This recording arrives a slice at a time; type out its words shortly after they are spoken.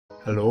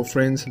Hello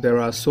friends, there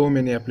are so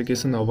many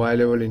applications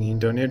available in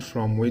internet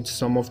from which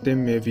some of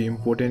them may be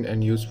important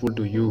and useful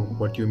to you,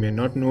 but you may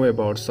not know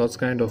about such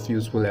kind of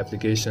useful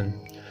application.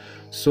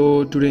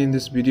 So today in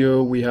this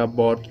video we have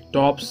bought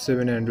top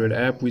 700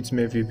 app which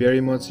may be very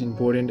much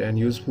important and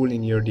useful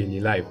in your daily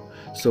life.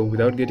 So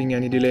without getting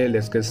any delay,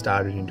 let's get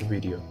started into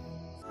video.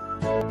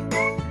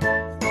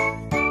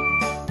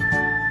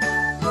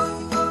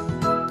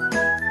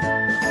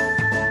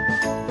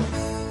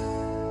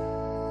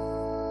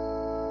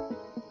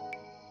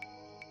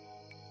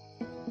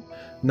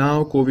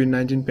 Now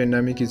COVID-19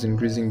 pandemic is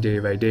increasing day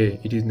by day.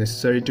 It is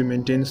necessary to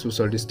maintain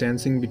social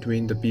distancing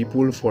between the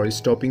people for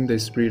stopping the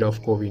spread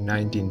of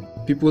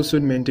COVID-19. People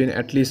should maintain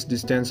at least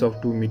distance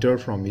of 2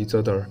 meters from each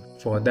other.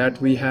 For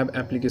that we have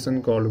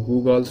application called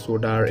Google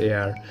Sodar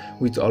Air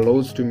which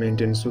allows to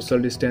maintain social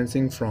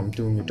distancing from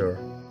 2 meters.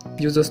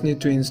 You just need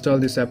to install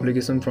this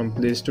application from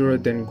Play Store,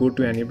 then go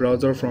to any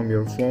browser from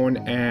your phone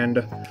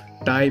and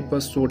type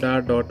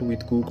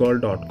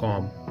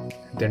sodar.withgoogle.com.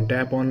 Then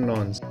tap on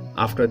launch.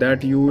 After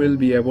that you will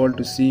be able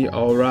to see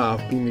aura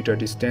of 2 meter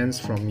distance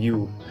from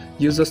you.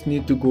 You just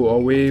need to go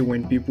away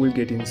when people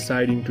get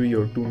inside into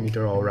your 2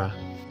 meter aura.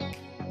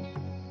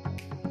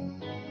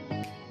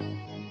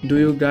 Do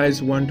you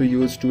guys want to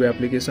use two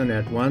applications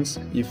at once?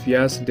 If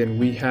yes, then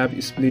we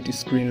have split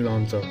screen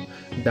launcher.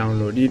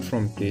 Download it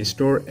from Play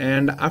Store,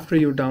 and after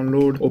you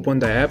download, open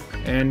the app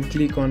and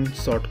click on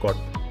shortcut.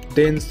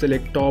 Then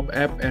select top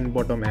app and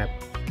bottom app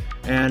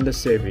and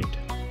save it.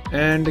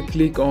 And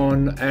click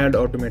on add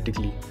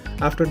automatically.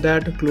 After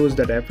that, close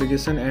that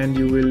application and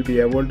you will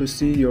be able to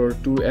see your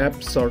two app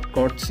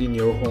shortcuts in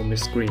your home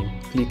screen.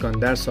 Click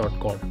on that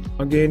shortcut.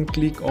 Again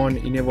click on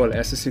enable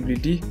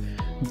accessibility,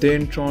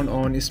 then turn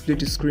on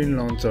split screen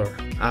launcher.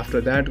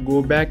 After that,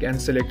 go back and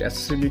select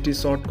accessibility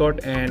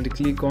shortcut and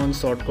click on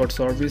shortcut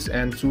service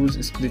and choose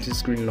split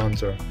screen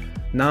launcher.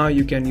 Now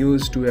you can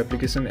use two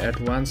applications at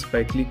once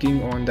by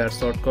clicking on the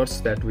shortcuts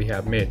that we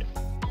have made.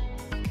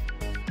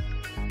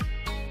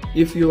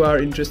 If you are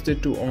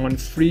interested to earn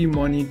free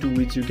money to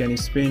which you can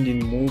spend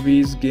in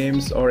movies,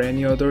 games or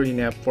any other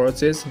in-app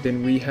purchase,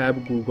 then we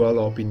have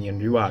Google Opinion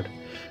Reward.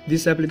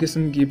 This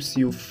application gives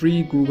you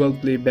free Google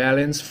Play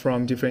balance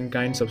from different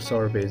kinds of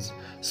surveys.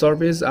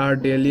 Surveys are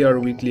daily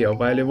or weekly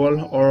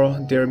available, or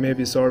there may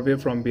be survey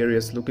from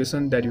various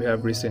locations that you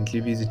have recently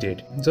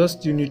visited.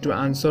 Just you need to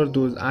answer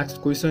those asked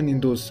questions in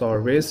those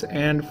surveys,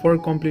 and for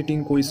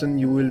completing question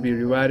you will be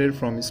rewarded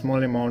from a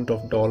small amount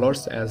of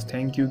dollars as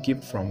thank you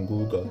gift from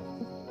Google.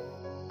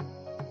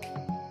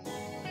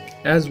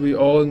 As we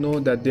all know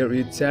that there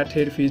is chat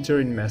head feature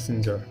in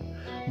Messenger,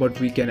 but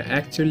we can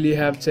actually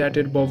have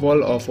chatted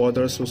bubble of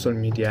other social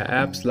media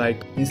apps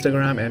like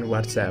Instagram and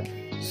WhatsApp.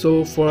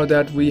 So for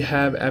that we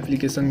have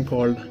application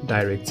called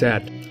Direct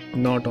Chat.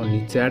 Not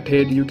only chat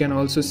head, you can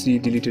also see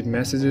deleted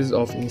messages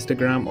of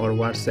Instagram or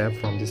WhatsApp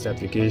from this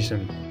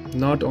application.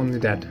 Not only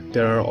that,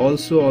 there are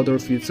also other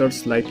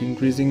features like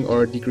increasing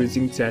or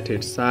decreasing chat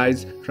head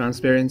size,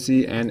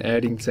 transparency and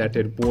adding chat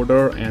head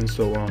border and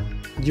so on.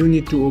 You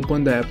need to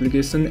open the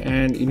application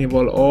and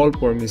enable all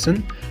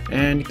permission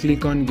and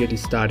click on get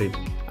started.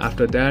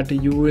 After that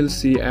you will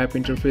see app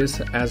interface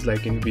as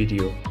like in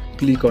video.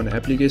 Click on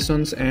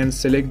applications and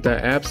select the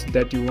apps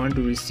that you want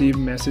to receive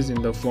message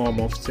in the form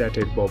of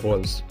chatted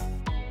bubbles.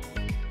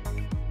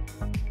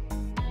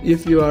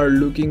 If you are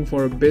looking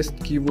for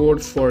best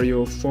keyboard for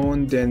your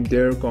phone, then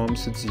there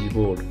comes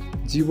Gboard.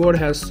 Gboard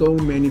has so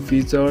many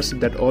features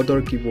that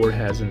other keyboard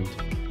hasn't.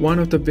 One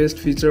of the best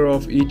feature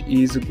of it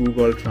is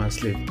Google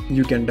Translate.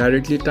 You can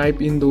directly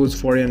type in those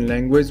foreign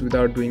language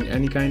without doing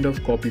any kind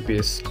of copy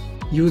paste.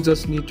 You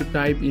just need to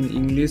type in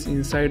English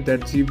inside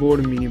that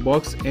Gboard mini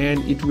box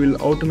and it will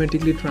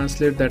automatically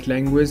translate that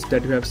language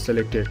that you have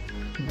selected.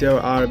 There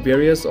are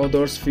various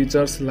other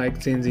features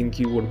like changing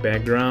keyboard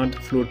background,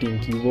 floating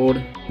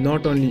keyboard,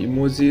 not only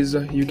emojis,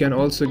 you can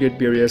also get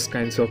various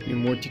kinds of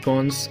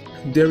emoticons.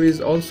 There is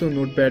also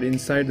notepad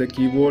inside the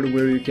keyboard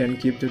where you can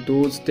keep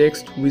those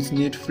text which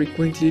need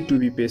frequently to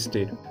be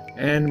pasted.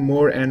 And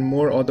more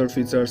other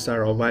features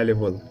are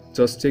available.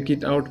 Just check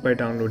it out by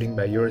downloading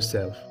by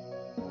yourself.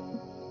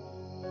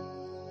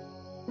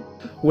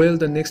 Well,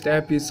 the next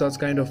app is such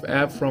kind of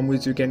app from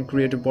which you can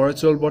create a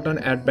virtual button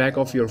at back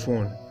of your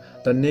phone.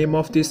 The name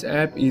of this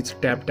app is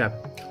TapTap.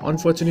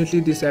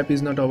 Unfortunately, this app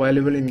is not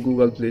available in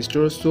Google Play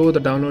Store, so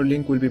the download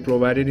link will be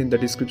provided in the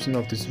description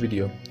of this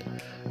video.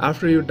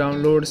 After you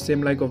download,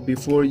 same like of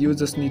before, you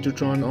just need to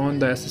turn on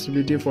the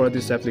accessibility for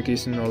this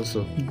application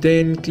also.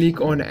 Then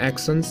click on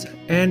actions,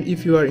 and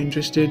if you are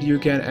interested you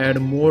can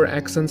add more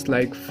actions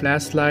like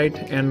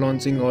flashlight and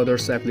launching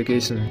others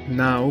application.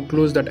 Now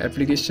close that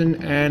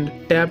application and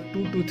tap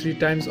 2 to 3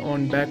 times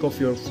on back of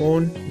your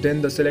phone,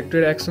 then the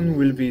selected action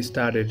will be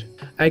started.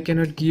 I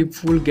cannot give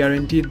full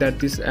guarantee that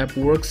this app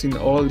works in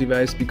all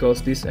devices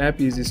because this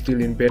app is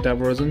still in beta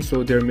version,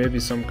 so there may be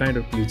some kind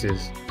of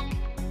glitches.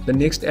 The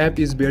next app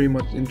is very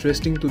much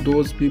interesting to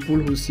those people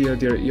who share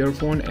their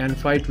earphone and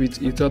fight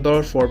with each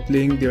other for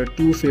playing their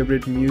two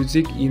favorite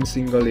music in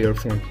single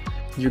earphone.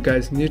 you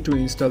guys need to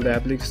install the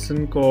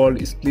application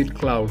called Split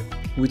Cloud,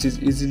 which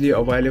is easily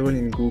available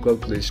in Google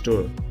Play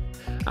Store.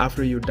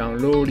 After you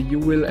download, you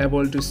will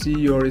able to see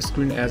your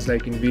screen as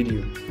like in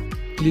video.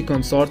 Click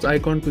on search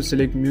icon to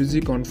select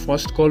music on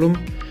first column.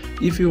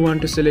 If you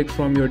want to select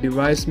from your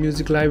device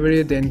music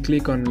library, then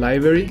click on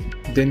library,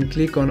 then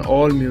click on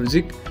all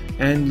music,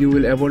 and you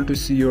will able to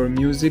see your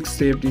music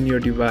saved in your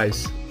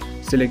device.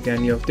 Select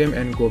any of them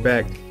and go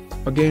back.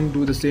 Again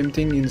do the same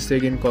thing in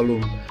second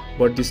column,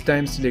 but this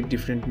time select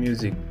different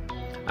music.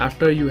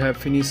 After you have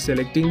finished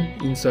selecting,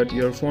 insert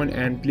earphone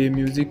and play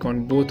music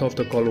on both of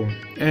the column.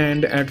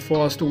 And at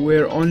first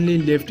wear only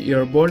left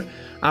earbud,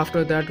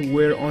 after that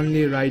wear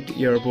only right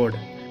earbud.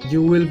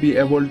 You will be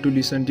able to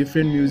listen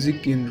different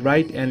music in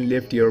right and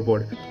left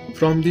earbud.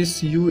 From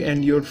this, you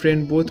and your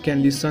friend both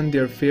can listen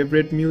their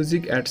favorite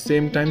music at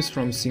same times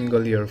from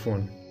single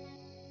earphone.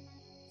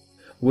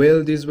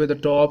 Well, these were the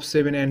top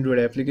 7 Android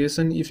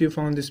applications. If you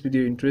found this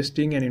video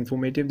interesting and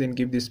informative, then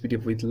give this video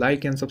with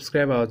like and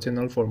subscribe our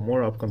channel for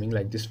more upcoming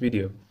like this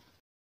video.